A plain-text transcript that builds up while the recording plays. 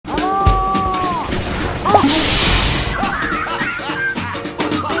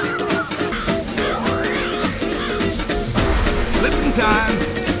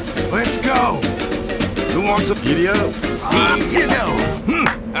Giddy up. You know.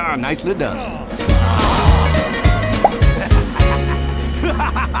 Ah, nicely done.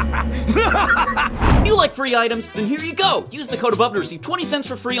 You like free items? Then here you go! Use the code above to receive 20 cents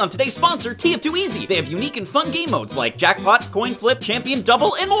for free on today's sponsor, TF2 Easy. They have unique and fun game modes like Jackpot, Coin Flip, Champion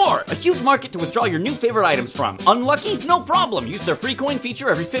Double, and more! A huge market to withdraw your new favorite items from. Unlucky? No problem! Use their free coin feature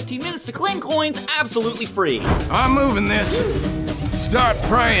every 15 minutes to claim coins absolutely free. I'm moving this. Start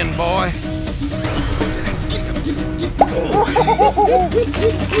praying, boy.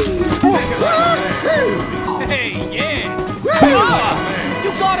 Hey, yeah! You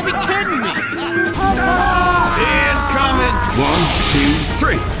gotta be kidding me! Incoming! 1, 2,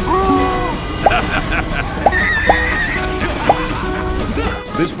 3.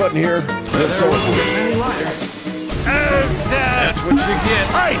 This button here, let's go for it. That's what you get.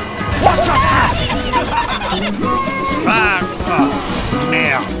 Hey! Watch us now! Spike up.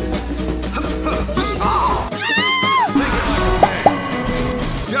 Now.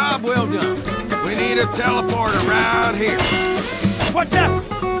 Job well done. We need a teleporter right here. What's up?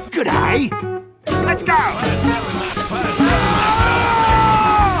 Good eye. Let's go!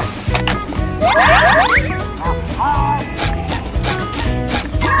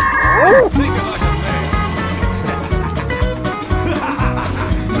 Think like a man.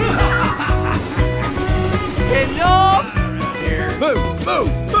 Enough! Move,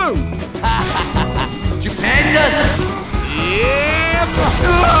 move, move! Stupendous! Yep!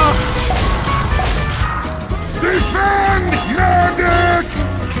 Defend, medic!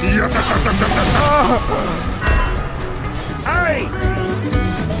 Hey!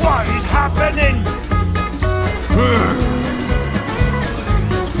 What is happening?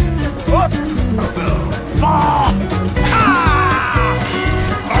 What?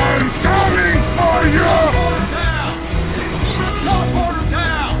 I'm coming for you! Teleporter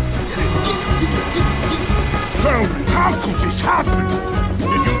down! How could this happen?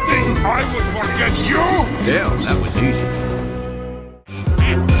 Did you think I would forget you? Damn, that was easy.